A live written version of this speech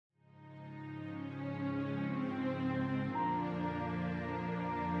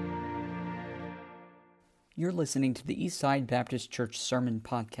You're listening to the Eastside Baptist Church Sermon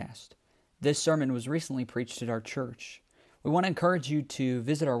Podcast. This sermon was recently preached at our church. We want to encourage you to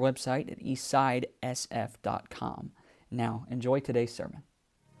visit our website at eastsidesf.com. Now, enjoy today's sermon.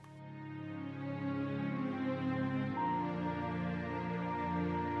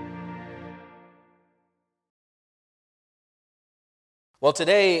 Well,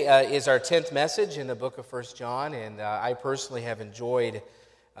 today is our 10th message in the book of 1 John, and I personally have enjoyed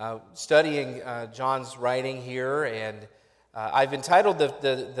studying John's writing here, and I've entitled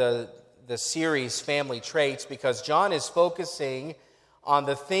the series Family Traits because John is focusing on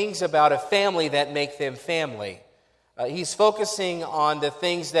the things about a family that make them family. He's focusing on the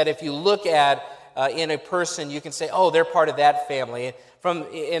things that if you look at in a person, you can say, oh, they're part of that family.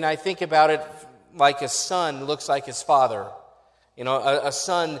 And I think about it like a son looks like his father. You know, a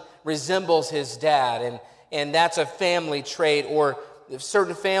son resembles his dad, and that's a family trait. Or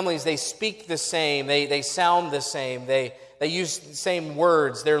certain families, they speak the same, they sound the same, they use the same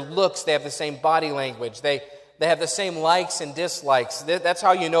words, their looks, they have the same body language, they have the same likes and dislikes. That's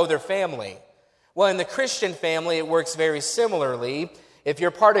how you know they're family. Well, in the Christian family, it works very similarly. If you're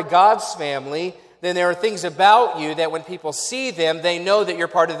part of God's family, then there are things about you that when people see them, they know that you're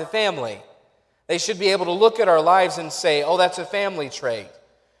part of the family. They should be able to look at our lives and say, oh, that's a family trait.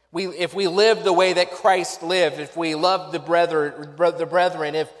 If we live the way that Christ lived, if we love the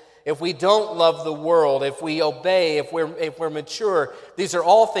brethren, if we don't love the world, if we obey, if we're mature, these are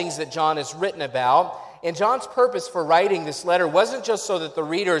all things that John has written about. And John's purpose for writing this letter wasn't just so that the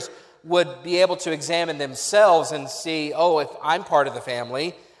readers would be able to examine themselves and see, oh, if I'm part of the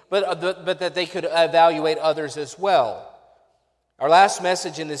family, but that they could evaluate others as well. Our last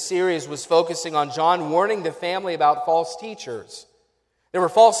message in this series was focusing on John warning the family about false teachers. There were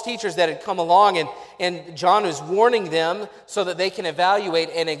false teachers that had come along, and John was warning them so that they can evaluate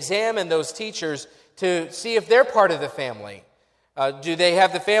and examine those teachers to see if they're part of the family. Do they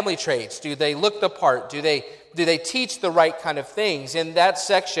have the family traits? Do they look the part? Do they teach the right kind of things? In that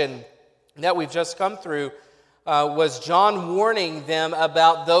section that we've just come through was John warning them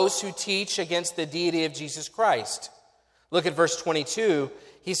about those who teach against the deity of Jesus Christ. Look at verse 22.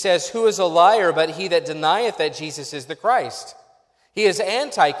 He says, "Who is a liar but he that denieth that Jesus is the Christ? He is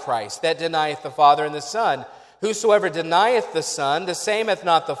Antichrist that denieth the Father and the Son. Whosoever denieth the Son, the same hath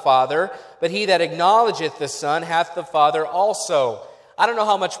not the Father, but he that acknowledgeth the Son hath the Father also." I don't know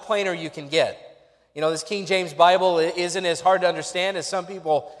how much plainer you can get. You know, this King James Bible isn't as hard to understand as some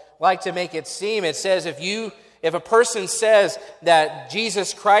people like to make it seem. It says if a person says that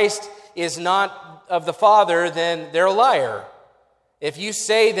Jesus Christ is not of the Father, then they're a liar. If you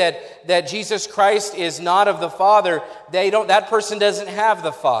say that Jesus Christ is not of the Father, that person doesn't have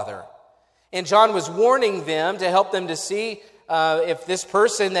the Father. And John was warning them to help them to see if this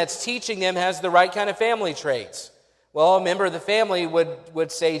person that's teaching them has the right kind of family traits. Well, a member of the family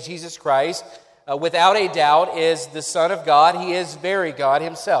would say Jesus Christ, without a doubt, is the Son of God. He is very God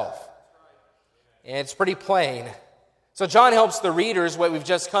himself. And it's pretty plain. So John helps the readers, what we've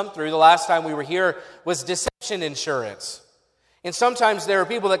just come through, the last time we were here, was deception insurance. And sometimes there are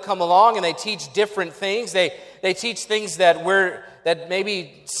people that come along and they teach different things. They teach things that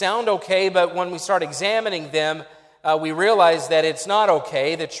maybe sound okay, but when we start examining them, we realize that it's not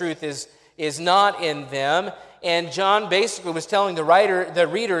okay. The truth is not in them. And John basically was telling the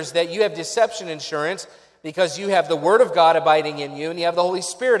readers that you have deception insurance because you have the Word of God abiding in you and you have the Holy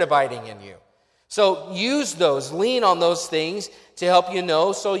Spirit abiding in you. So use those, lean on those things to help you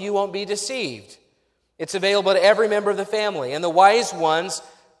know so you won't be deceived. It's available to every member of the family. And the wise ones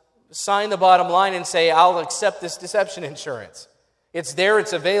sign the bottom line and say, I'll accept this deception insurance. It's there,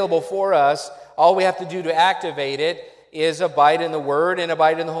 it's available for us. All we have to do to activate it is abide in the Word and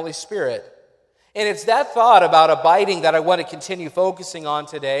abide in the Holy Spirit. And it's that thought about abiding that I want to continue focusing on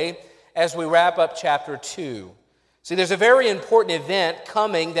today as we wrap up chapter 2. See, there's a very important event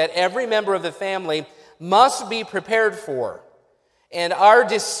coming that every member of the family must be prepared for. And our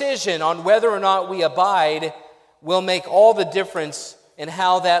decision on whether or not we abide will make all the difference in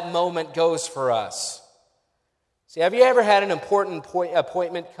how that moment goes for us. See, have you ever had an important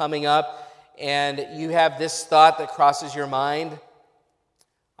appointment coming up and you have this thought that crosses your mind?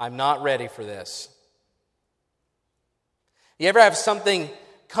 I'm not ready for this. You ever have something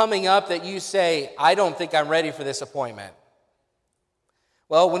coming up that you say, I don't think I'm ready for this appointment?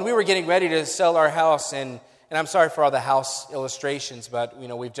 Well, when we were getting ready to sell our house, and I'm sorry for all the house illustrations, but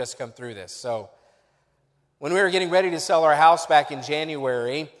we've just come through this. So when we were getting ready to sell our house back in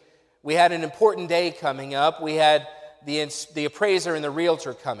January, we had an important day coming up. We had the appraiser and the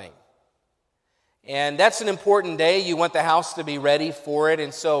realtor coming. And that's an important day. You want the house to be ready for it.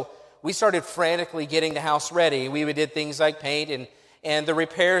 And so we started frantically getting the house ready. We did things like paint and the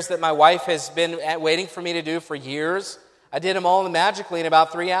repairs that my wife has been waiting for me to do for years. I did them all magically in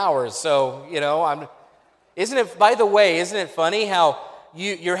about 3 hours. So, isn't it funny how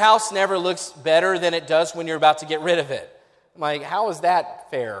your house never looks better than it does when you're about to get rid of it? I'm like, how is that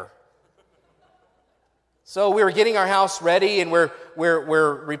fair? So we were getting our house ready, and we're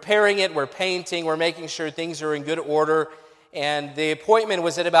repairing it, we're painting, we're making sure things are in good order. And the appointment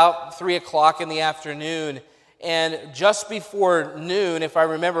was at about 3 o'clock in the afternoon. And just before noon, if I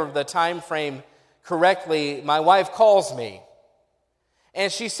remember the time frame correctly, my wife calls me.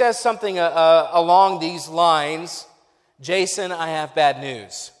 And she says something along these lines, "Jason, I have bad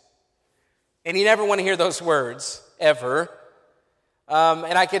news." And you never want to hear those words, ever.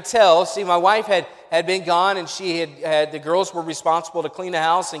 And I could tell, my wife had been gone, and she had the girls were responsible to clean the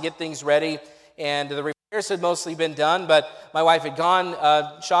house and get things ready, and the repairs had mostly been done, but my wife had gone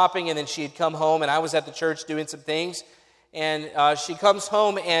shopping, and then she had come home, and I was at the church doing some things, and she comes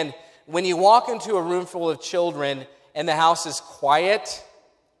home, and when you walk into a room full of children and the house is quiet,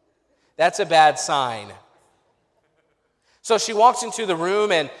 that's a bad sign. So she walks into the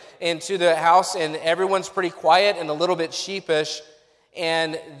room and into the house, and everyone's pretty quiet and a little bit sheepish.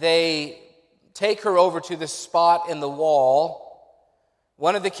 And they take her over to the spot in the wall.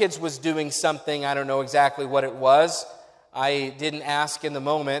 One of the kids was doing something, I don't know exactly what it was. I didn't ask in the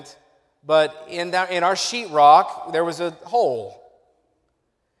moment. But in our sheetrock, there was a hole.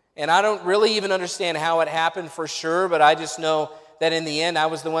 And I don't really even understand how it happened for sure, but I just know that in the end, I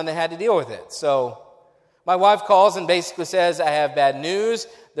was the one that had to deal with it. So my wife calls and basically says, "I have bad news.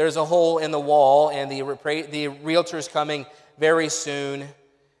 There's a hole in the wall, and the realtor's coming very soon,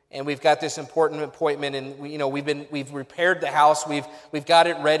 and we've got this important appointment, and we've repaired the house, we've got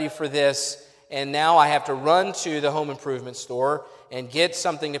it ready for this, and now I have to run to the home improvement store and get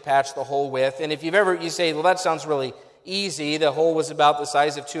something to patch the hole with." And if you say, "Well, that sounds really easy. The hole was about the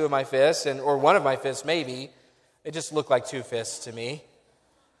size of 2 of my fists, or 1 of my fists maybe." It just looked like 2 fists to me.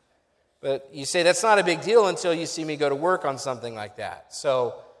 But you say that's not a big deal until you see me go to work on something like that.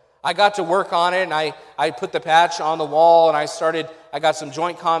 So I got to work on it, and I put the patch on the wall, and I got some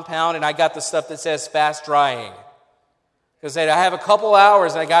joint compound, and I got the stuff that says fast drying. Because I have a couple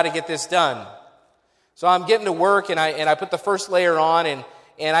hours, and I got to get this done. So I'm getting to work, and I put the first layer on,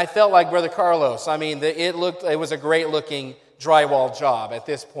 and I felt like Brother Carlos. I mean, it was a great-looking drywall job at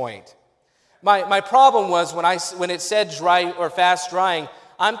this point. My problem was when it said dry or fast drying,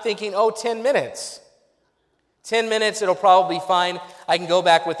 I'm thinking, 10 minutes. 10 minutes, it'll probably be fine. I can go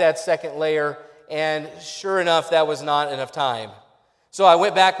back with that second layer, and sure enough, that was not enough time. So I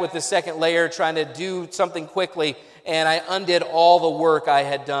went back with the second layer, trying to do something quickly, and I undid all the work I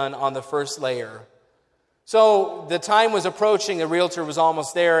had done on the first layer. So the time was approaching, the realtor was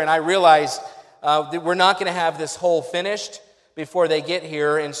almost there, and I realized that we're not going to have this hole finished before they get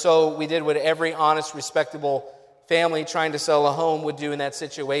here, and so we did what every honest, respectable family trying to sell a home would do in that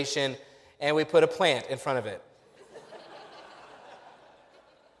situation, and we put a plant in front of it.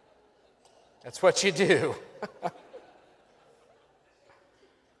 That's what you do.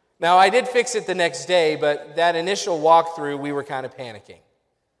 Now, I did fix it the next day, but that initial walkthrough, we were kind of panicking.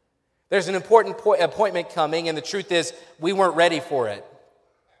 There's an important appointment coming, and the truth is, we weren't ready for it.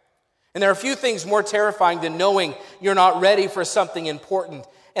 And there are a few things more terrifying than knowing you're not ready for something important.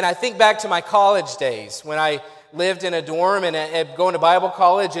 And I think back to my college days, when I lived in a dorm, and going to Bible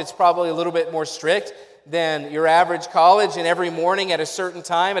college, it's probably a little bit more strict than your average college, and every morning at a certain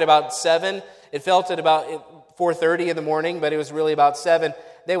time, at about 7, it felt at about 4:30 in the morning, but it was really about 7,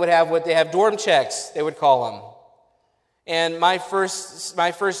 they would have what they have, dorm checks, they would call them. And my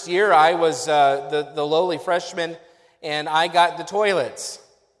first year, I was the lowly freshman, and I got the toilets.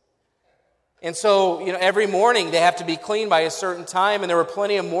 And so, every morning they have to be cleaned by a certain time, and there were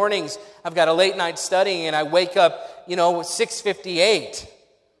plenty of mornings I've got a late night studying, and I wake up, 6:58.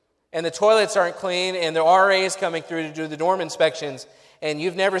 And the toilets aren't clean, and the RA is coming through to do the dorm inspections, and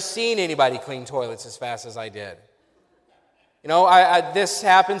you've never seen anybody clean toilets as fast as I did. This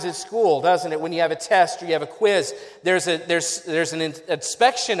happens at school, doesn't it? When you have a test or you have a quiz, there's an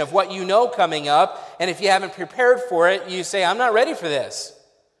inspection of what you know coming up, and if you haven't prepared for it, you say, "I'm not ready for this."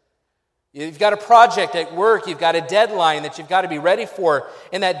 You've got a project at work, you've got a deadline that you've got to be ready for,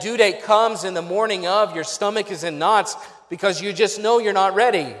 and that due date comes in the morning of, your stomach is in knots because you just know you're not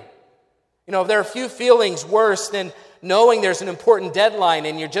ready. There are few feelings worse than knowing there's an important deadline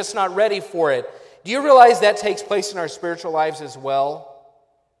and you're just not ready for it. Do you realize that takes place in our spiritual lives as well?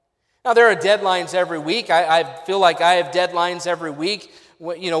 Now, there are deadlines every week. I feel like I have deadlines every week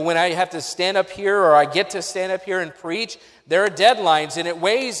when I have to stand up here or I get to stand up here and preach, there are deadlines and it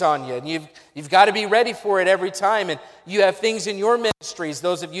weighs on you. And you've got to be ready for it every time. And you have things in your ministries,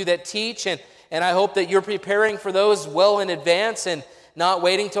 those of you that teach, and I hope that you're preparing for those well in advance and not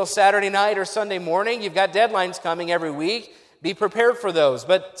waiting till Saturday night or Sunday morning. You've got deadlines coming every week. Be prepared for those.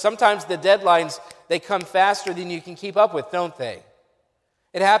 But sometimes the deadlines, they come faster than you can keep up with, don't they?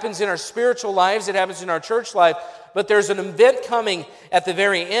 It happens in our spiritual lives. It happens in our church life. But there's an event coming at the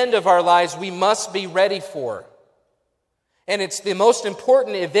very end of our lives we must be ready for. And it's the most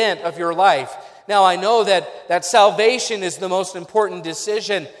important event of your life. Now, I know that salvation is the most important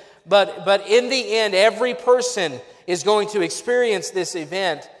decision. But in the end, every person is going to experience this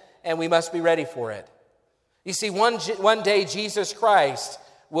event, and we must be ready for it. You see, one day Jesus Christ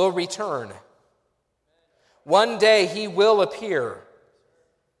will return. One day He will appear.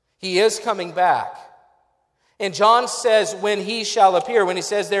 He is coming back. And John says, when He shall appear, when he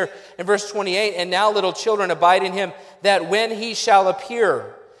says there in verse 28, and now little children abide in Him, that when He shall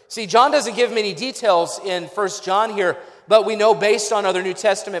appear. See, John doesn't give many details in 1 John here, but we know based on other New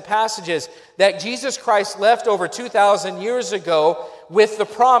Testament passages that Jesus Christ left over 2,000 years ago with the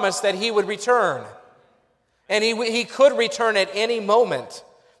promise that He would return. And he could return at any moment.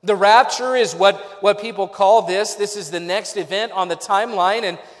 The rapture is what people call this. This is the next event on the timeline,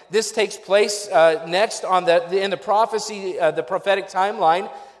 and this takes place next in the prophecy, the prophetic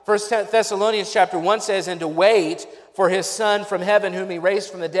timeline. 1 Thessalonians chapter 1 says, and to wait for His Son from heaven, whom He raised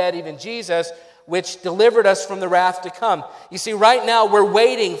from the dead, even Jesus, which delivered us from the wrath to come. You see, right now we're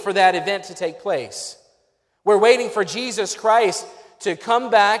waiting for that event to take place. We're waiting for Jesus Christ to come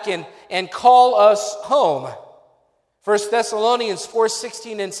back and call us home. 1 Thessalonians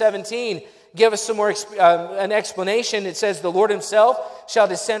 4:16 and 17 give us some more an explanation. It says, the Lord Himself shall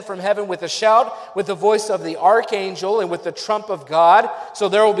descend from heaven with a shout, with the voice of the archangel, and with the trump of God. So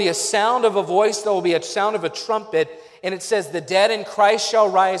there will be a sound of a voice, there will be a sound of a trumpet, and it says, the dead in Christ shall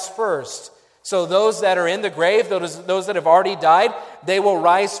rise first. So those that are in the grave, those that have already died, they will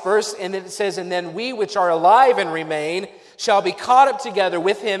rise first. And then it says, and then we which are alive and remain shall be caught up together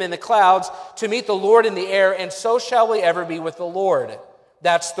with Him in the clouds to meet the Lord in the air, and so shall we ever be with the Lord.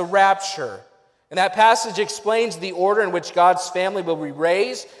 That's the rapture. And that passage explains the order in which God's family will be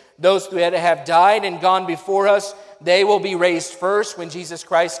raised. Those that have died and gone before us, they will be raised first when Jesus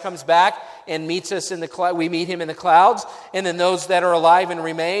Christ comes back and meets us in the cloud. We meet Him in the clouds. And then those that are alive and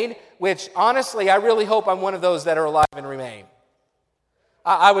remain, which honestly, I really hope I'm one of those that are alive and remain.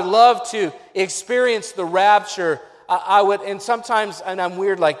 I would love to experience the rapture. I would, and sometimes, and I'm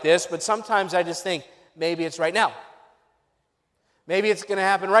weird like this, but sometimes I just think, maybe it's right now. Maybe it's going to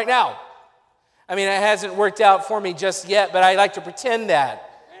happen right now. I mean, it hasn't worked out for me just yet, but I like to pretend that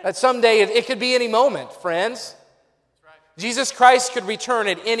someday it could be any moment, friends. Jesus Christ could return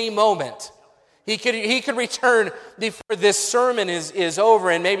at any moment. He could return before this sermon is over,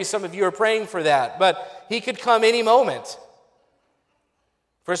 and maybe some of you are praying for that, but He could come any moment.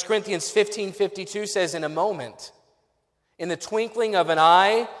 1 Corinthians 15:52 says, in a moment, in the twinkling of an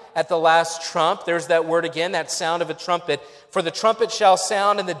eye, at the last trump, there's that word again, that sound of a trumpet. For the trumpet shall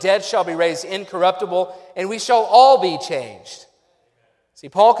sound, and the dead shall be raised incorruptible, and we shall all be changed. See,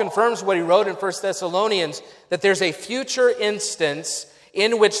 Paul confirms what he wrote in 1 Thessalonians, that there's a future instance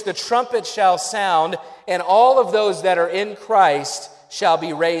in which the trumpet shall sound, and all of those that are in Christ shall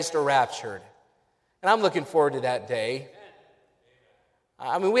be raised or raptured. And I'm looking forward to that day.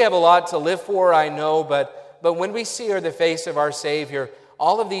 I mean, we have a lot to live for, I know, but when we see the face of our Savior,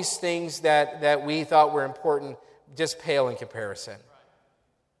 all of these things that we thought were important just pale in comparison.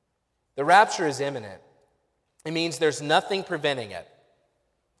 The rapture is imminent. It means there's nothing preventing it.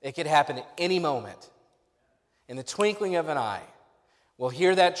 It could happen at any moment. In the twinkling of an eye, we'll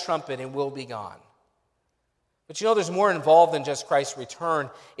hear that trumpet and we'll be gone. But there's more involved than just Christ's return.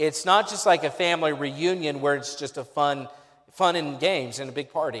 It's not just like a family reunion where it's just a fun and games and a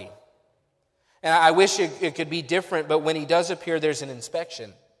big party. And I wish it could be different, but when He does appear, there's an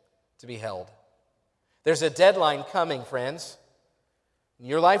inspection to be held. There's a deadline coming, friends.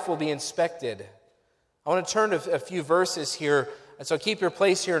 Your life will be inspected. I want to turn to a few verses here, and so keep your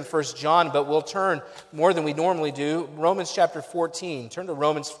place here in 1 John, but we'll turn more than we normally do. Romans chapter 14. Turn to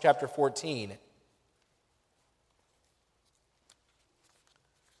Romans chapter 14.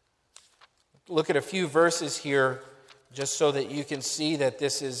 Look at a few verses here, just so that you can see that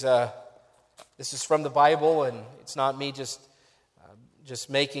this is from the Bible, and it's not me just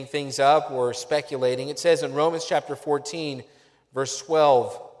making things up or speculating. It says in Romans chapter 14, verse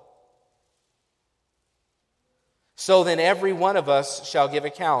 12, so then every one of us shall give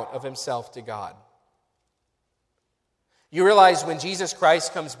account of himself to God. You realize when Jesus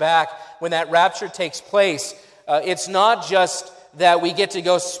Christ comes back, when that rapture takes place, it's not just that we get to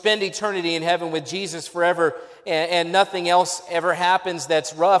go spend eternity in heaven with Jesus forever and nothing else ever happens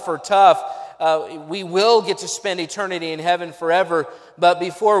that's rough or tough. We will get to spend eternity in heaven forever, but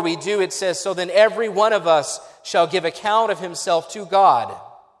before we do, it says, so then every one of us shall give account of himself to God.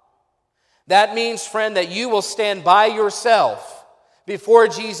 That means, friend, that you will stand by yourself before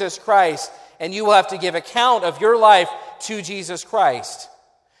Jesus Christ, and you will have to give account of your life to Jesus Christ.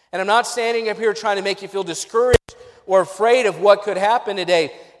 And I'm not standing up here trying to make you feel discouraged or afraid of what could happen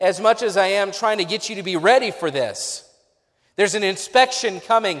today, as much as I am trying to get you to be ready for this. There's an inspection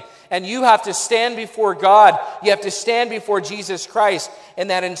coming, and you have to stand before God. You have to stand before Jesus Christ, and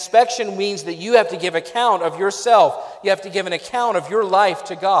that inspection means that you have to give account of yourself. You have to give an account of your life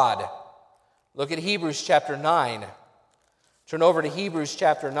to God. Look at Hebrews chapter 9. Turn over to Hebrews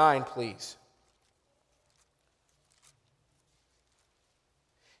chapter 9, please.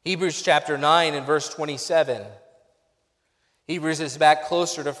 Hebrews chapter 9 and verse 27. Hebrews is back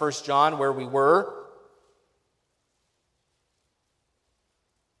closer to 1 John where we were.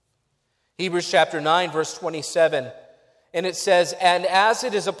 Hebrews chapter 9 verse 27. And it says, and as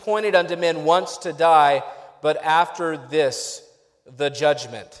it is appointed unto men once to die, but after this the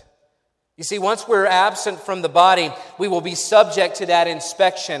judgment. You see, once we're absent from the body, we will be subject to that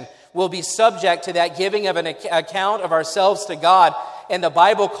inspection. We'll be subject to that giving of an account of ourselves to God. And the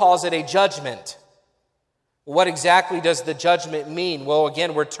Bible calls it a judgment. What exactly does the judgment mean? Well,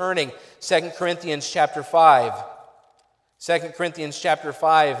 again, we're turning 2 Corinthians chapter 5. 2 Corinthians chapter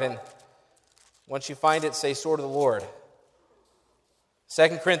 5, and once you find it, say, sword of the Lord.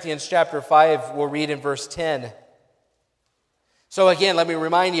 2 Corinthians chapter 5, we'll read in verse 10. So again, let me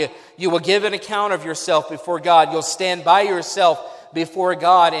remind you, you will give an account of yourself before God. You'll stand by yourself before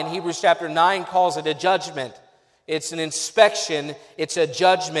God. And Hebrews chapter 9 calls it a judgment. It's an inspection. It's a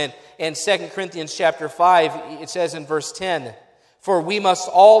judgment. And 2 Corinthians chapter 5, it says in verse 10, for we must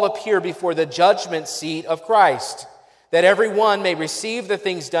all appear before the judgment seat of Christ, that every one may receive the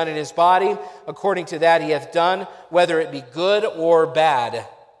things done in his body, according to that he hath done, whether it be good or bad.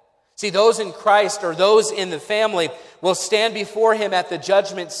 See, those in Christ or those in the family will stand before him at the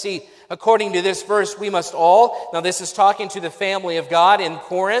judgment seat. According to this verse, we must all, now this is talking to the family of God in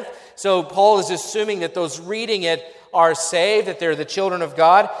Corinth, so Paul is assuming that those reading it are saved, that they're the children of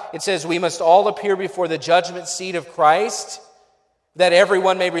God. It says we must all appear before the judgment seat of Christ, that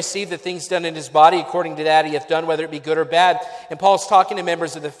everyone may receive the things done in his body according to that he hath done, whether it be good or bad. And Paul's talking to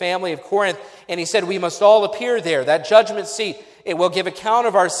members of the family of Corinth, and he said we must all appear there, that judgment seat. It will give account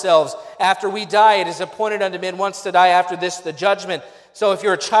of ourselves. After we die, it is appointed unto men once to die, after this the judgment. So if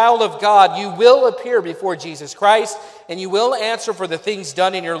you're a child of God, you will appear before Jesus Christ, and you will answer for the things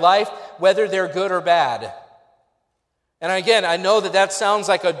done in your life, whether they're good or bad. And again, I know that sounds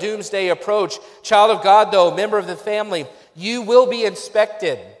like a doomsday approach. Child of God, though, member of the family, you will be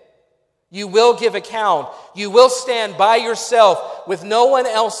inspected. You will give account. You will stand by yourself with no one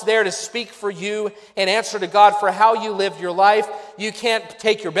else there to speak for you and answer to God for how you lived your life. You can't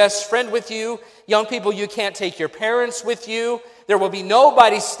take your best friend with you. Young people, you can't take your parents with you. There will be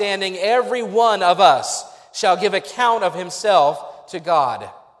nobody standing. Every one of us shall give account of himself to God.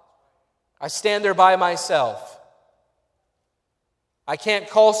 I stand there by myself. I can't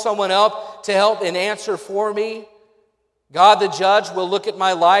call someone up to help and answer for me. God the judge will look at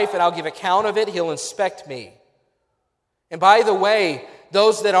my life and I'll give account of it. He'll inspect me. And by the way,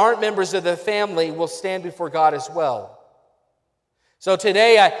 those that aren't members of the family will stand before God as well. So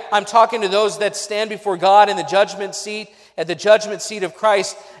today I'm talking to those that stand before God in the judgment seat, at the judgment seat of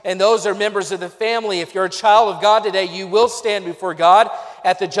Christ, and those are members of the family. If you're a child of God today, you will stand before God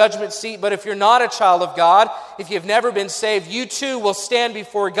at the judgment seat. But if you're not a child of God, if you've never been saved, you too will stand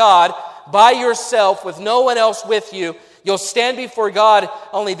before God by yourself with no one else with you. You'll stand before God,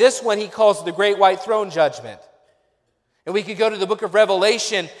 only this one he calls the great white throne judgment. And we could go to the book of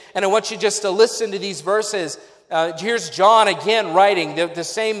Revelation, and I want you just to listen to these verses. Here's John again writing, the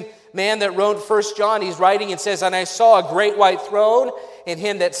same man that wrote 1 John. He's writing and says, and I saw a great white throne, and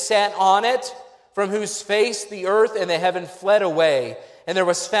him that sat on it, from whose face the earth and the heaven fled away, and there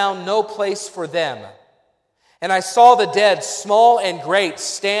was found no place for them. And I saw the dead, small and great,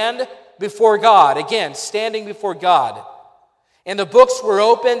 stand before God. Again, standing before God. And the books were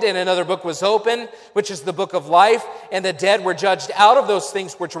opened, and another book was opened, which is the book of life. And the dead were judged out of those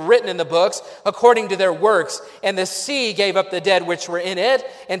things which were written in the books, according to their works. And the sea gave up the dead which were in it,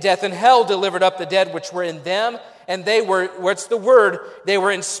 and death and hell delivered up the dead which were in them. And they were, what's the word? They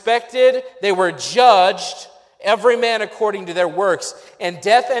were inspected, they were judged, every man according to their works. And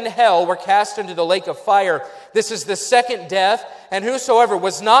death and hell were cast into the lake of fire. This is the second death. And whosoever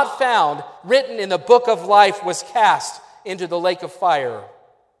was not found written in the book of life was cast into the lake of fire.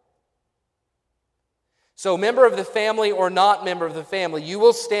 So member of the family or not member of the family, you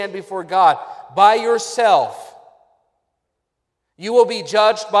will stand before God by yourself. You will be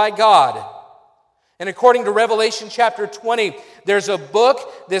judged by God. And according to Revelation chapter 20, there's a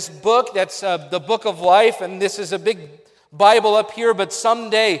book, this book that's the book of life, and this is a big Bible up here, but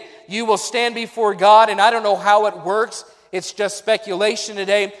someday you will stand before God, and I don't know how it works. It's just speculation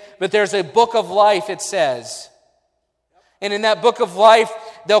today, but there's a book of life, it says. And in that book of life,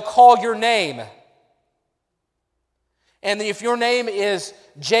 they'll call your name. And if your name is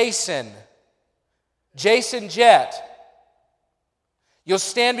Jason Jett, you'll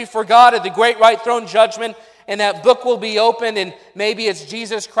stand before God at the great white throne judgment, and that book will be opened, and maybe it's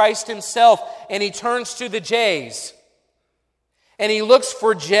Jesus Christ himself, and he turns to the J's. And he looks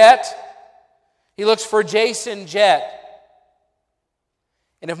for Jett. He looks for Jason Jett.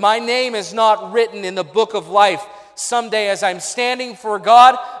 And if my name is not written in the book of life, someday as I'm standing for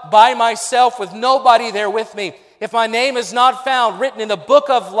God by myself with nobody there with me, if my name is not found written in the book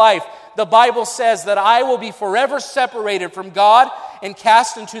of life, the Bible says that I will be forever separated from God and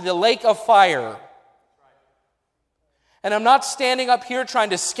cast into the lake of fire. And I'm not standing up here trying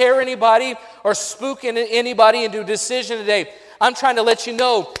to scare anybody or spook anybody into a decision today. I'm trying to let you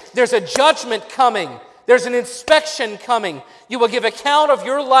know there's a judgment coming. There's an inspection coming. You will give account of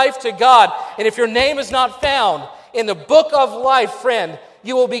your life to God. And if your name is not found in the book of life, friend,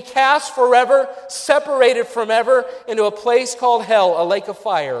 you will be cast forever, separated from ever, into a place called hell, a lake of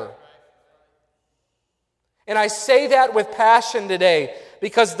fire. And I say that with passion today,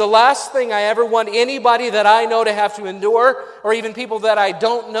 because the last thing I ever want anybody that I know to have to endure, or even people that I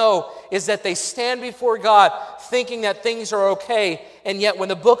don't know, is that they stand before God thinking that things are okay, and yet when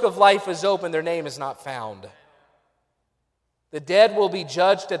the book of life is open, their name is not found. The dead will be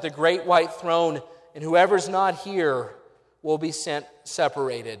judged at the great white throne, and whoever's not here will be sent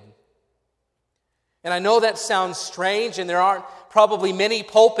separated. And I know that sounds strange, and there aren't probably many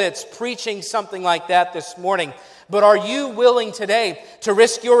pulpits preaching something like that this morning. But are you willing today to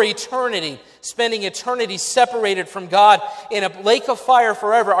risk your eternity, spending eternity separated from God in a lake of fire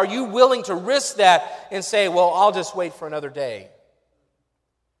forever? Are you willing to risk that and say, well, I'll just wait for another day?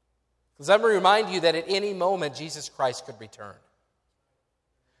 Because I'm going to remind you that at any moment, Jesus Christ could return.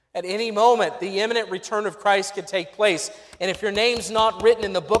 At any moment, the imminent return of Christ could take place. And if your name's not written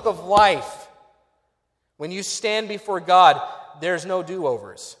in the book of life, when you stand before God, there's no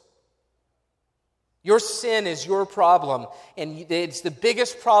do-overs. Your sin is your problem, and it's the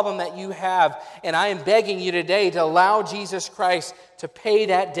biggest problem that you have. And I am begging you today to allow Jesus Christ to pay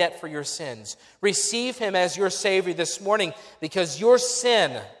that debt for your sins. Receive Him as your Savior this morning, because your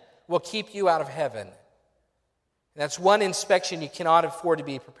sin will keep you out of heaven. That's one inspection you cannot afford to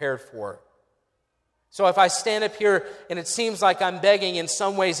be prepared for. So if I stand up here and it seems like I'm begging, in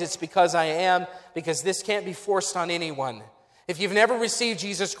some ways it's because I am, because this can't be forced on anyone. If you've never received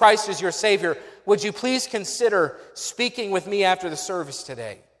Jesus Christ as your Savior, would you please consider speaking with me after the service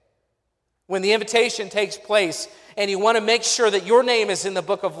today? When the invitation takes place and you want to make sure that your name is in the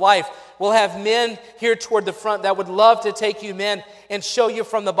book of life, we'll have men here toward the front that would love to take you men and show you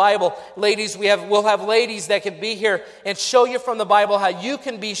from the Bible. Ladies, we'll have ladies that can be here and show you from the Bible how you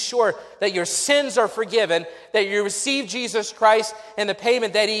can be sure that your sins are forgiven, that you receive Jesus Christ and the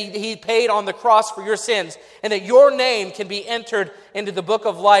payment that He paid on the cross for your sins, and that your name can be entered into the book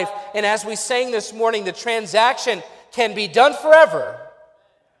of life. And as we sang this morning, the transaction can be done forever.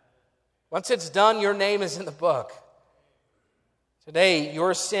 Once it's done, your name is in the book. Today,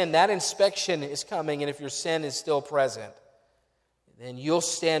 your sin, that inspection is coming, and if your sin is still present, then you'll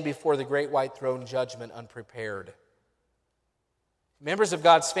stand before the great white throne judgment unprepared. Members of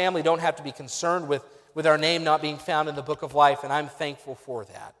God's family don't have to be concerned with our name not being found in the book of life, and I'm thankful for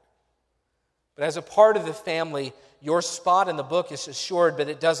that. But as a part of the family, your spot in the book is assured, but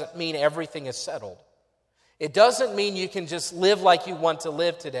it doesn't mean everything is settled. It doesn't mean you can just live like you want to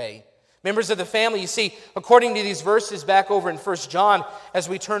live today. Members of the family, you see, according to these verses back over in 1 John, as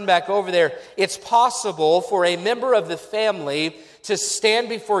we turn back over there, it's possible for a member of the family to stand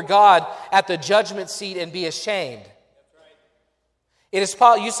before God at the judgment seat and be ashamed. It is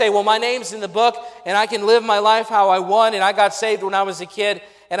possible. You say, well, my name's in the book, and I can live my life how I want, and I got saved when I was a kid,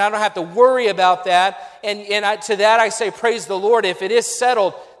 and I don't have to worry about that. To that I say, praise the Lord. If it is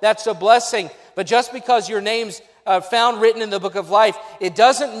settled, that's a blessing. But just because your name's found written in the book of life, it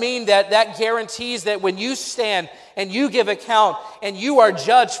doesn't mean that guarantees that when you stand and you give account and you are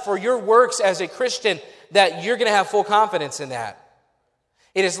judged for your works as a Christian, that you're going to have full confidence in that.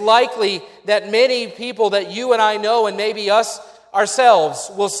 It is likely that many people that you and I know, and maybe us ourselves,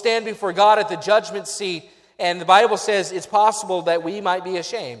 will stand before God at the judgment seat, and the Bible says it's possible that we might be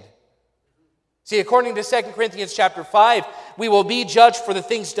ashamed. See, according to 2 Corinthians chapter 5, we will be judged for the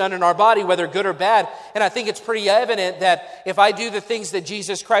things done in our body, whether good or bad. And I think it's pretty evident that if I do the things that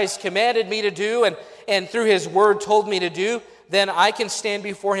Jesus Christ commanded me to do and through His Word told me to do, then I can stand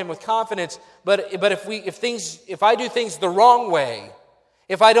before Him with confidence. But if I do things the wrong way,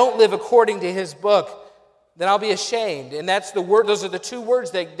 if I don't live according to His book, then I'll be ashamed. And that's the word. Those are the two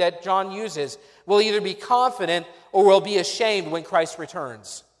words that John uses. We'll either be confident or we'll be ashamed when Christ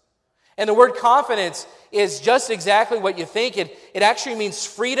returns. And the word confidence is just exactly what you think. It actually means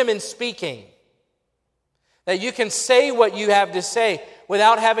freedom in speaking. That you can say what you have to say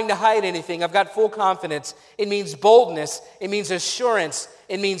without having to hide anything. I've got full confidence. It means boldness. It means assurance.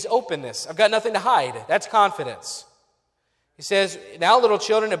 It means openness. I've got nothing to hide. That's confidence. He says, now little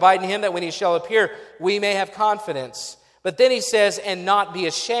children, abide in Him, that when He shall appear, we may have confidence. But then He says, and not be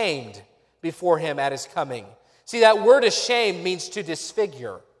ashamed before Him at His coming. See, that word ashamed means to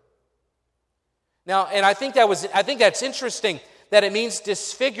disfigure. Now, and I think that's interesting that it means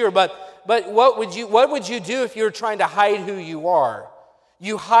disfigure, but what would you do if you were trying to hide who you are?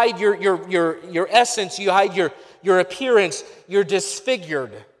 You hide your essence, you hide your appearance, you're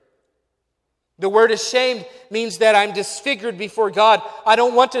disfigured. The word ashamed means that I'm disfigured before God. I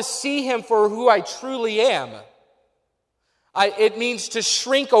don't want to see Him for who I truly am. It means to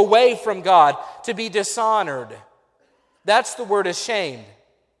shrink away from God, to be dishonored. That's the word ashamed.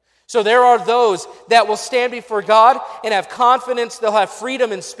 So there are those that will stand before God and have confidence. They'll have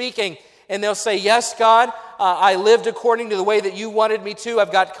freedom in speaking. And they'll say, yes, God, I lived according to the way that you wanted me to.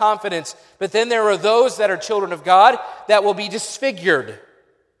 I've got confidence. But then there are those that are children of God that will be disfigured.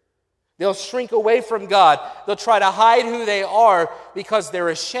 They'll shrink away from God. They'll try to hide who they are because they're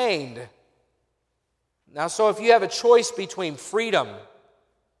ashamed. Now, so if you have a choice between freedom,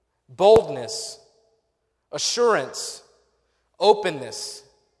 boldness, assurance, openness,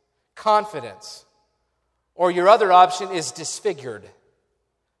 confidence, or your other option is disfigured,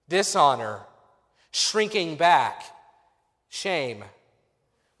 dishonor, shrinking back, shame,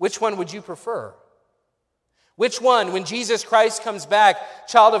 which one would you prefer? Which one, when Jesus Christ comes back,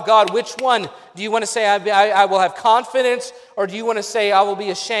 child of God, which one do you want to say, I will have confidence, or do you want to say, I will be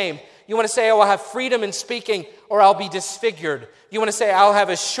ashamed? You want to say, I will have freedom in speaking, or I'll be disfigured? You want to say, I'll have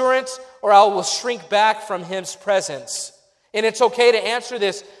assurance, or I will shrink back from His presence? And it's okay to answer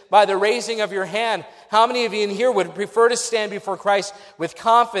this by the raising of your hand. How many of you in here would prefer to stand before Christ with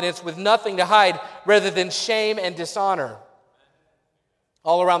confidence, with nothing to hide, rather than shame and dishonor?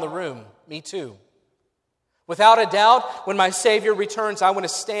 All around the room, me too. Without a doubt, when my Savior returns, I want to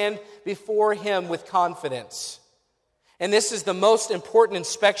stand before Him with confidence. And this is the most important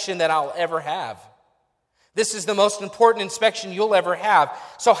inspection that I'll ever have. This is the most important inspection you'll ever have.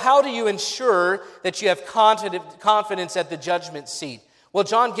 So how do you ensure that you have confidence at the judgment seat? Well,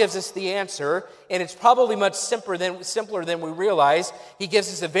 John gives us the answer, and it's probably much simpler than we realize. He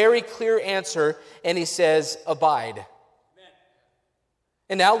gives us a very clear answer, and he says, abide. Amen.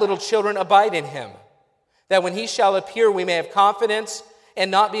 And now, little children, abide in Him, that when He shall appear, we may have confidence and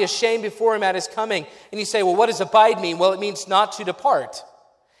not be ashamed before Him at His coming. And you say, well, what does abide mean? Well, it means not to depart.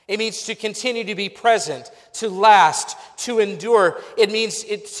 It means to continue to be present, to last, to endure. It means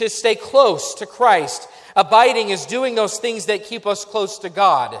to stay close to Christ. Abiding is doing those things that keep us close to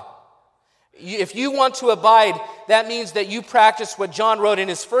God. If you want to abide, that means that you practice what John wrote in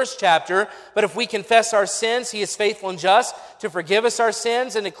his first chapter. But if we confess our sins, He is faithful and just to forgive us our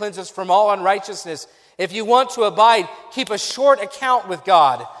sins and to cleanse us from all unrighteousness. If you want to abide, keep a short account with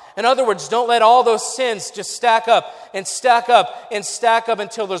God. In other words, don't let all those sins just stack up and stack up and stack up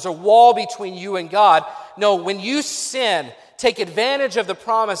until there's a wall between you and God. No, when you sin, take advantage of the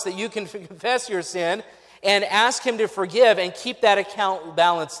promise that you can confess your sin and ask Him to forgive and keep that account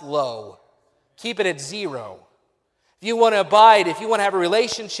balance low. Keep it at zero. If you want to abide, if you want to have a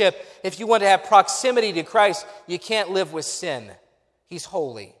relationship, if you want to have proximity to Christ, you can't live with sin. He's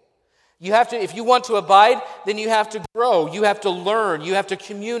holy. If you want to abide, then you have to grow. You have to learn. You have to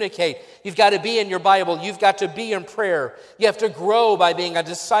communicate. You've got to be in your Bible. You've got to be in prayer. You have to grow by being a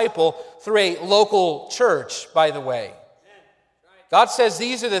disciple through a local church, by the way. God says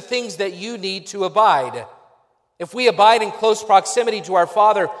these are the things that you need to abide. If we abide in close proximity to our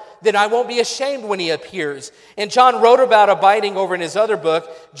Father, then I won't be ashamed when He appears. And John wrote about abiding over in his other book,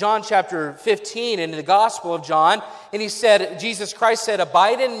 John chapter 15, in the Gospel of John. And he said, Jesus Christ said,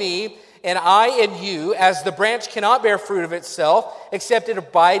 abide in me, and I in you, as the branch cannot bear fruit of itself, except it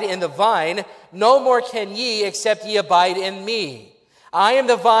abide in the vine, no more can ye, except ye abide in me. I am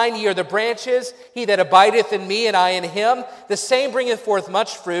the vine, ye are the branches. He that abideth in me, and I in him, the same bringeth forth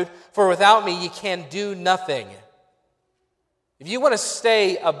much fruit, for without me ye can do nothing. If you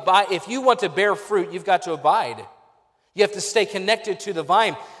want to bear fruit, you've got to abide. You have to stay connected to the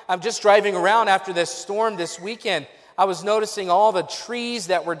vine. I'm just driving around after this storm this weekend. I was noticing all the trees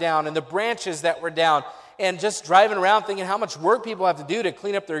that were down and the branches that were down, and just driving around thinking how much work people have to do to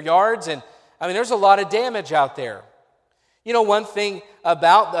clean up their yards. And there's a lot of damage out there. You know, one thing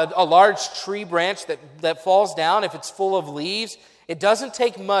about a large tree branch that falls down, if it's full of leaves, it doesn't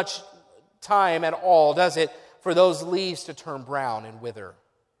take much time at all, does it, for those leaves to turn brown and wither.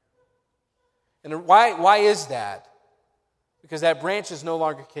 And why is that? Because that branch is no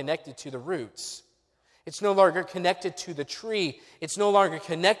longer connected to the roots. It's no longer connected to the tree. It's no longer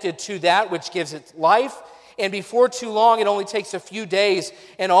connected to that which gives it life. And before too long, it only takes a few days,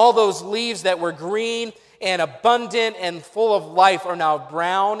 and all those leaves that were green and abundant and full of life are now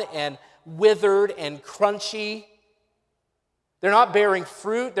brown and withered and crunchy. They're not bearing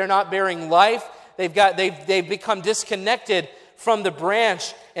fruit. They're not bearing life. They've become disconnected from the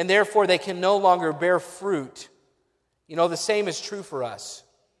branch, and therefore they can no longer bear fruit. You know, the same is true for us.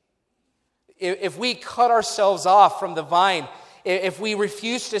 If we cut ourselves off from the vine, if we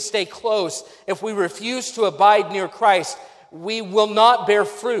refuse to stay close, if we refuse to abide near Christ, we will not bear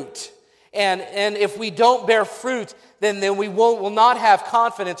fruit. And if we don't bear fruit, then we will not have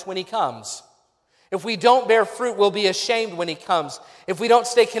confidence when He comes. If we don't bear fruit, we'll be ashamed when He comes. If we don't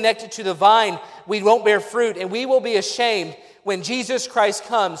stay connected to the vine, we won't bear fruit, and we will be ashamed when Jesus Christ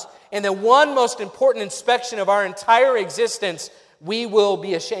comes. And the one most important inspection of our entire existence, we will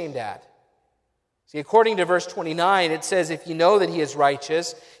be ashamed at. See, according to verse 29, it says, if you know that He is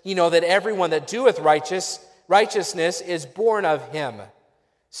righteous, you know that everyone that doeth righteousness is born of Him.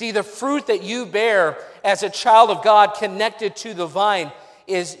 See, the fruit that you bear as a child of God connected to the vine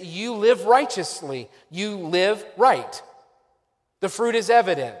is you live righteously. You live right. The fruit is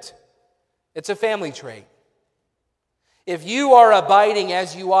evident. It's a family trait. If you are abiding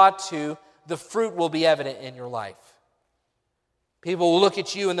as you ought to, the fruit will be evident in your life. People will look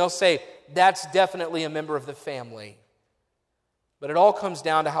at you and they'll say, that's definitely a member of the family. But it all comes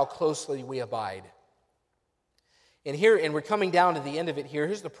down to how closely we abide. And we're coming down to the end of it here.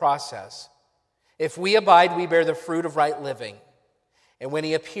 Here's the process. If we abide, we bear the fruit of right living. And when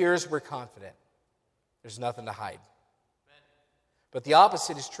He appears, we're confident. There's nothing to hide. But the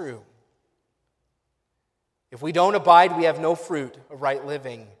opposite is true. If we don't abide, we have no fruit of right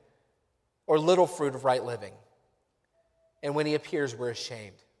living, or little fruit of right living. And when He appears, we're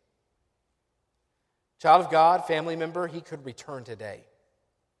ashamed. Child of God, family member, He could return today.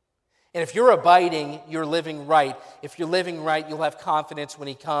 And if you're abiding, you're living right. If you're living right, you'll have confidence when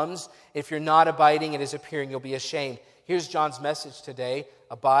He comes. If you're not abiding and His appearing, you'll be ashamed. Here's John's message today.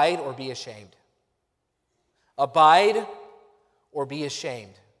 Abide or be ashamed. Abide or be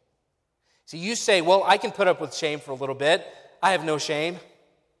ashamed. See, you say, well, I can put up with shame for a little bit. I have no shame.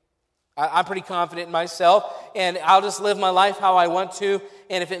 I'm pretty confident in myself, and I'll just live my life how I want to,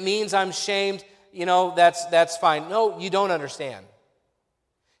 and if it means I'm shamed, that's fine. No, you don't understand.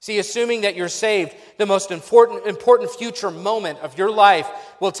 See, assuming that you're saved, the most important future moment of your life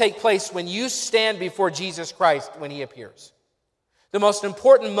will take place when you stand before Jesus Christ when He appears. The most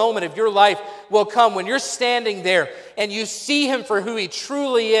important moment of your life will come when you're standing there and you see Him for who He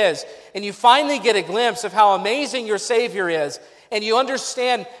truly is, and you finally get a glimpse of how amazing your Savior is, and you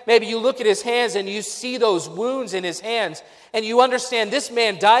understand, maybe you look at His hands and you see those wounds in His hands, and you understand this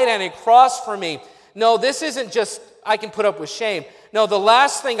man died on a cross for me. No, this isn't just, I can put up with shame. No, the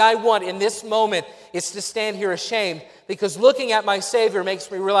last thing I want in this moment is to stand here ashamed, because looking at my Savior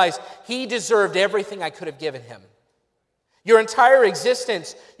makes me realize He deserved everything I could have given Him. Your entire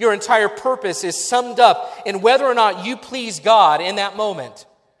existence, your entire purpose is summed up in whether or not you please God in that moment.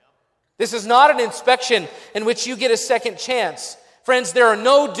 This is not an inspection in which you get a second chance. Friends, there are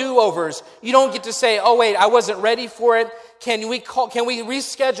no do-overs. You don't get to say, oh wait, I wasn't ready for it. Can we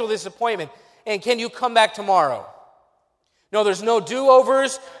reschedule this appointment? And can you come back tomorrow? No, there's no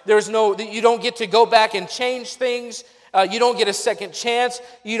do-overs. You don't get to go back and change things. You don't get a second chance.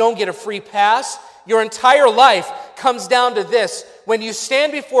 You don't get a free pass. Your entire life comes down to this. When you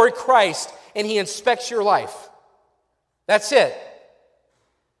stand before Christ and He inspects your life, that's it.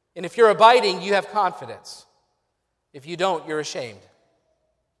 And if you're abiding, you have confidence. If you don't, you're ashamed.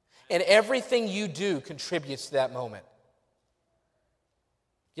 And everything you do contributes to that moment.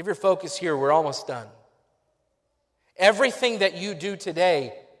 Give your focus here. We're almost done. Everything that you do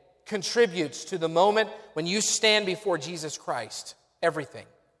today contributes to the moment when you stand before Jesus Christ. Everything.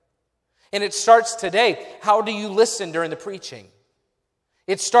 And it starts today. How do you listen during the preaching?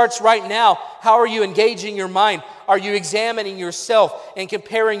 It starts right now. How are you engaging your mind? Are you examining yourself and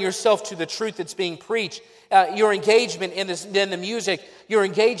comparing yourself to the truth that's being preached? Your engagement in the music, your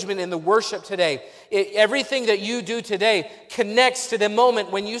engagement in the worship today. Everything that you do today connects to the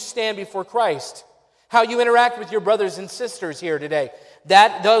moment when you stand before Christ. How you interact with your brothers and sisters here today.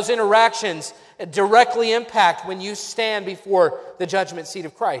 Those interactions directly impact when you stand before the judgment seat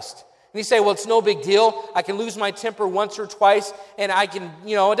of Christ. And you say, well, it's no big deal. I can lose my temper once or twice, and I can,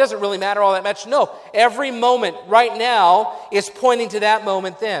 it doesn't really matter all that much. No, every moment right now is pointing to that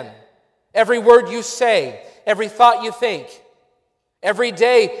moment then. Every word you say, every thought you think, every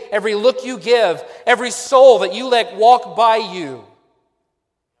day, every look you give, every soul that you let walk by you.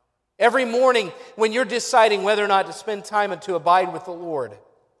 Every morning when you're deciding whether or not to spend time and to abide with the Lord.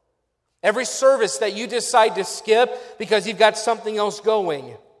 Every service that you decide to skip because you've got something else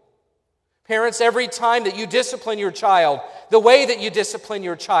going. Parents, every time that you discipline your child, the way that you discipline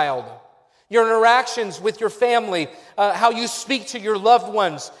your child, your interactions with your family, how you speak to your loved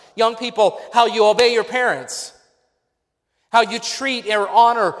ones, young people, how you obey your parents, how you treat or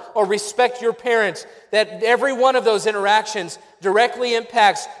honor or respect your parents, that every one of those interactions directly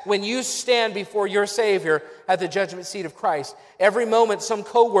impacts when you stand before your Savior at the judgment seat of Christ. Every moment some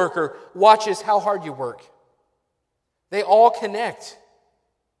coworker watches how hard you work. They all connect.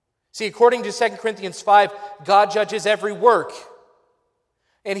 See, according to 2 Corinthians 5, God judges every work.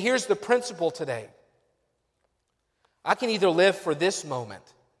 And here's the principle today. I can either live for this moment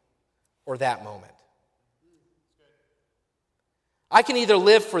or that moment. I can either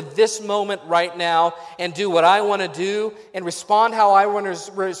live for this moment right now and do what I want to do and respond how I want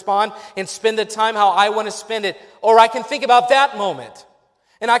to respond and spend the time how I want to spend it, or I can think about that moment.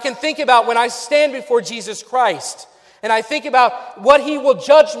 And I can think about when I stand before Jesus Christ. And I think about what He will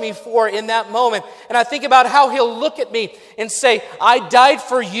judge me for in that moment. And I think about how He'll look at me and say, I died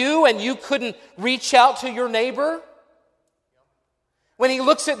for you and you couldn't reach out to your neighbor. When He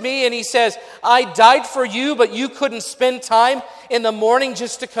looks at me and He says, I died for you, but you couldn't spend time in the morning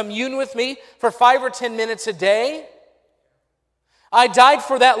just to commune with me for 5 or 10 minutes a day. I died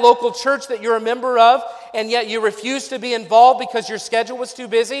for that local church that you're a member of, and yet you refused to be involved because your schedule was too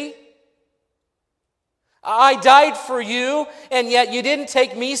busy. I died for you, and yet you didn't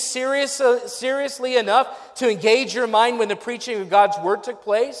take me seriously enough to engage your mind when the preaching of God's Word took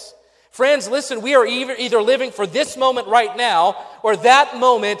place. Friends, listen, we are either living for this moment right now or that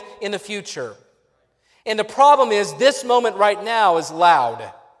moment in the future. And the problem is, this moment right now is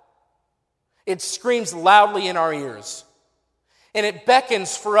loud. It screams loudly in our ears. And it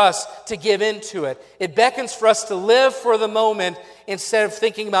beckons for us to give into it. It beckons for us to live for the moment instead of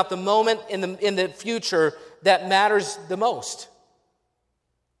thinking about the moment in the future that matters the most.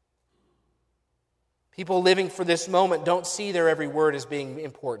 People living for this moment don't see their every word as being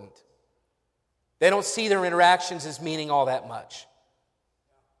important. They don't see their interactions as meaning all that much.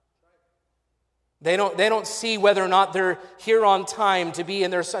 They don't see whether or not they're here on time to be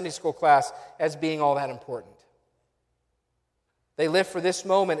in their Sunday school class as being all that important. They live for this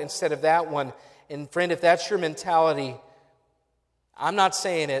moment instead of that one. And friend, if that's your mentality, I'm not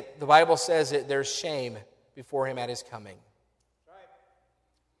saying it. The Bible says it. There's shame before Him at His coming.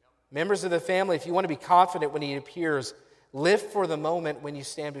 Members of the family, if you want to be confident when He appears, live for the moment when you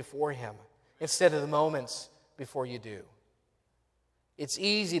stand before Him instead of the moments before you do. It's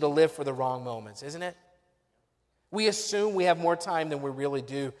easy to live for the wrong moments, isn't it? We assume we have more time than we really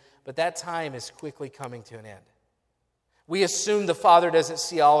do, but that time is quickly coming to an end. We assume the Father doesn't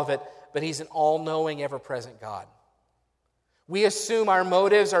see all of it, but He's an all-knowing, ever-present God. We assume our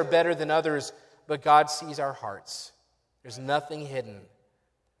motives are better than others, but God sees our hearts. There's nothing hidden.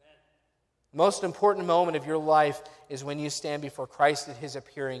 The most important moment of your life is when you stand before Christ at His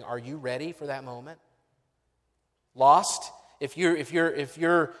appearing. Are you ready for that moment? Lost? If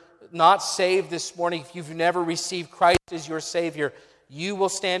you're not saved this morning, if you've never received Christ as your Savior, you will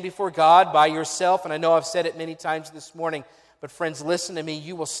stand before God by yourself. And I know I've said it many times this morning, but friends, listen to me.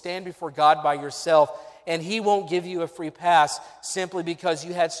 You will stand before God by yourself, and He won't give you a free pass simply because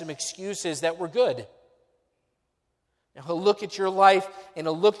you had some excuses that were good. Now, He'll look at your life, and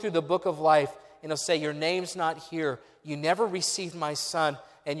He'll look through the book of life, and He'll say, your name's not here. You never received my Son,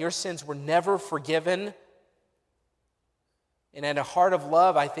 and your sins were never forgiven. And in a heart of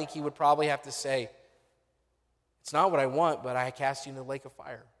love, I think He would probably have to say, it's not what I want, but I cast you in the lake of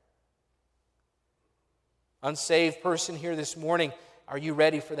fire. Unsaved person here this morning, are you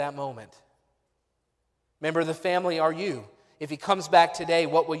ready for that moment? Member of the family, are you? If He comes back today,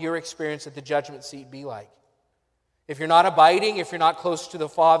 what will your experience at the judgment seat be like? If you're not abiding, if you're not close to the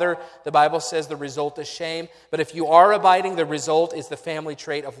Father, the Bible says the result is shame. But if you are abiding, the result is the family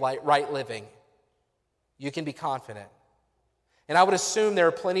trait of right living. You can be confident. And I would assume there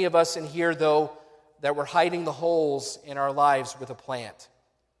are plenty of us in here, though, that we're hiding the holes in our lives with a plant.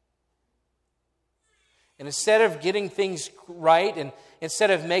 And instead of getting things right, and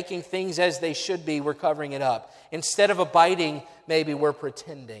instead of making things as they should be, we're covering it up. Instead of abiding, maybe we're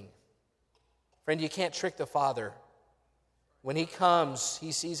pretending. Friend, you can't trick the Father. When He comes,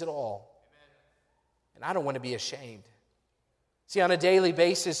 He sees it all. And I don't want to be ashamed. See, on a daily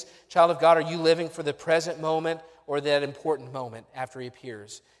basis, child of God, are you living for the present moment or that important moment after He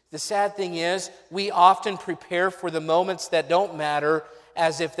appears? The sad thing is, we often prepare for the moments that don't matter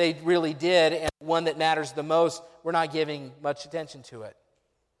as if they really did, and the one that matters the most, we're not giving much attention to it.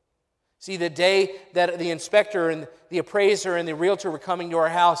 See, the day that the inspector and the appraiser and the realtor were coming to our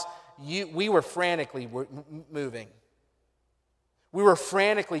house, we were frantically moving. We were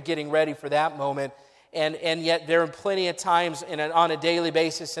frantically getting ready for that moment, and yet there are plenty of times on a daily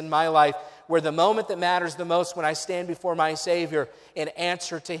basis in my life where the moment that matters the most, when I stand before my Savior and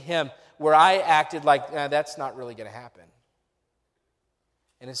answer to Him, where I acted like, that's not really going to happen.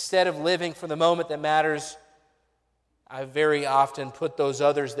 And instead of living for the moment that matters, I very often put those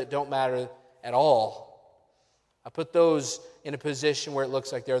others that don't matter at all, I put those in a position where it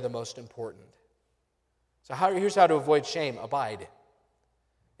looks like they're the most important. So here's how to avoid shame. Abide.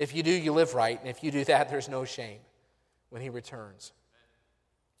 If you do, you live right. And if you do that, there's no shame when He returns.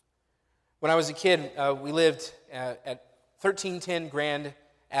 When I was a kid, we lived at 1310 Grand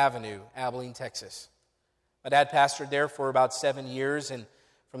Avenue, Abilene, Texas. My dad pastored there for about 7 years, and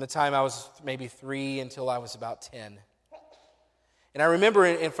from the time I was maybe 3 until I was about 10. And I remember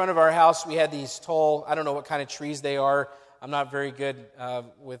in front of our house, we had these tall, I don't know what kind of trees they are. I'm not very good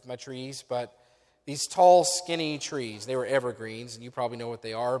with my trees, but these tall, skinny trees. They were evergreens, and you probably know what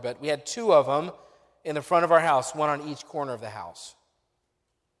they are. But we had 2 of them in the front of our house, one on each corner of the house.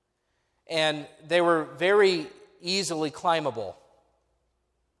 And they were very easily climbable.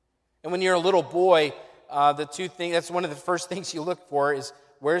 And when you're a little boy, that's one of the first things you look for is,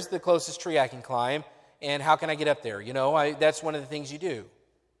 where's the closest tree I can climb, and how can I get up there? That's one of the things you do.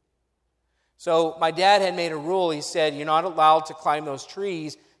 So my dad had made a rule. He said, you're not allowed to climb those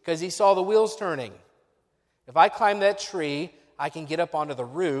trees, because he saw the wheels turning. If I climb that tree, I can get up onto the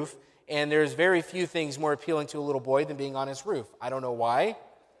roof, and there's very few things more appealing to a little boy than being on his roof. I don't know why.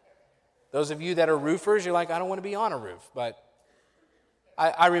 Those of you that are roofers, you're like, I don't want to be on a roof. But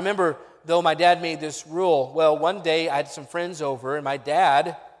I remember, though my dad made this rule, well, one day I had some friends over, and my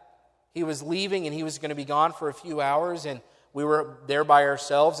dad, he was leaving, and he was going to be gone for a few hours, and we were there by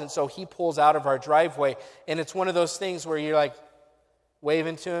ourselves, and so he pulls out of our driveway, and it's one of those things where you're like,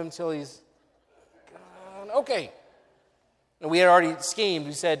 waving to him until he's gone. Okay. And we had already schemed.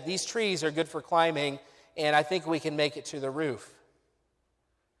 We said, these trees are good for climbing, and I think we can make it to the roof.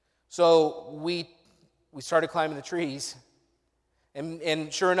 So we started climbing the trees.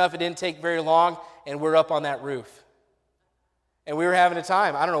 And sure enough, it didn't take very long, and we're up on that roof. And we were having a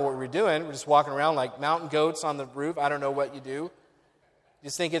time. I don't know what we were doing. We're just walking around like mountain goats on the roof. I don't know what you do.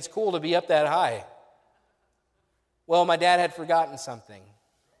 Just think it's cool to be up that high. Well, my dad had forgotten something.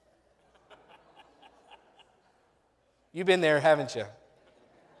 You've been there, haven't you?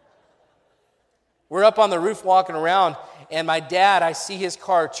 We're up on the roof walking around, and my dad, I see his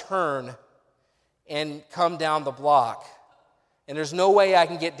car turn and come down the block. And there's no way I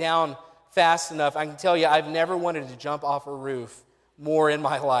can get down fast enough. I can tell you, I've never wanted to jump off a roof more in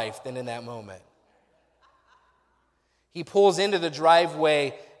my life than in that moment. He pulls into the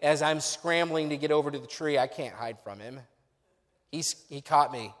driveway as I'm scrambling to get over to the tree. I can't hide from him. He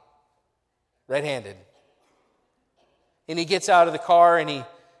caught me red-handed. And he gets out of the car and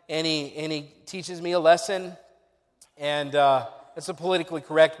he teaches me a lesson. And it's a politically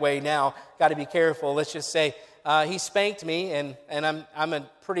correct way now. Got to be careful. Let's just say he spanked me, and I'm a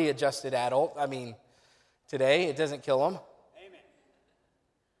pretty adjusted adult. I mean, today it doesn't kill him. Amen.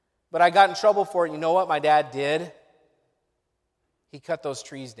 But I got in trouble for it. You know what my dad did? He cut those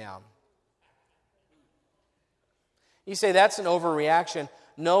trees down. You say, that's an overreaction.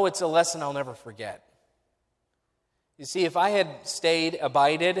 No, it's a lesson I'll never forget. You see, if I had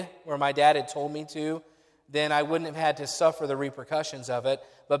abided where my dad had told me to, then I wouldn't have had to suffer the repercussions of it.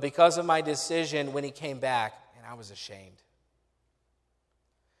 But because of my decision, when he came back, and I was ashamed.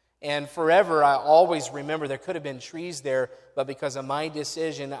 And forever, I always remember there could have been trees there, but because of my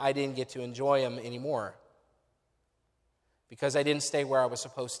decision, I didn't get to enjoy them anymore. Because I didn't stay where I was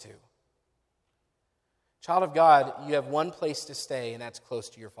supposed to. Child of God, you have one place to stay, and that's close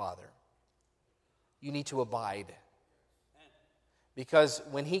to your Father. You need to abide. Because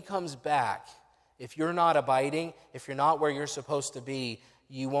when he comes back, if you're not abiding, if you're not where you're supposed to be,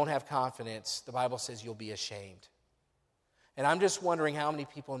 you won't have confidence. The Bible says you'll be ashamed. And I'm just wondering how many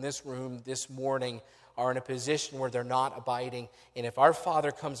people in this room this morning are in a position where they're not abiding. And if our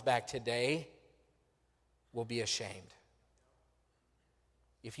Father comes back today, we'll be ashamed.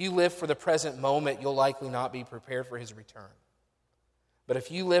 If you live for the present moment, you'll likely not be prepared for his return. But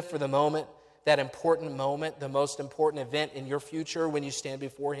if you live for the moment, that important moment, the most important event in your future when you stand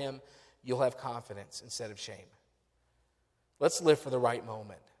before him, you'll have confidence instead of shame. Let's live for the right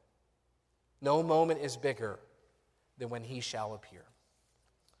moment. No moment is bigger than when he shall appear.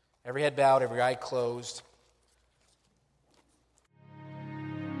 Every head bowed, every eye closed.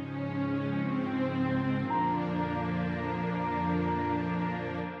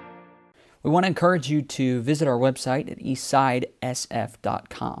 We want to encourage you to visit our website at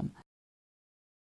eastsidesf.com.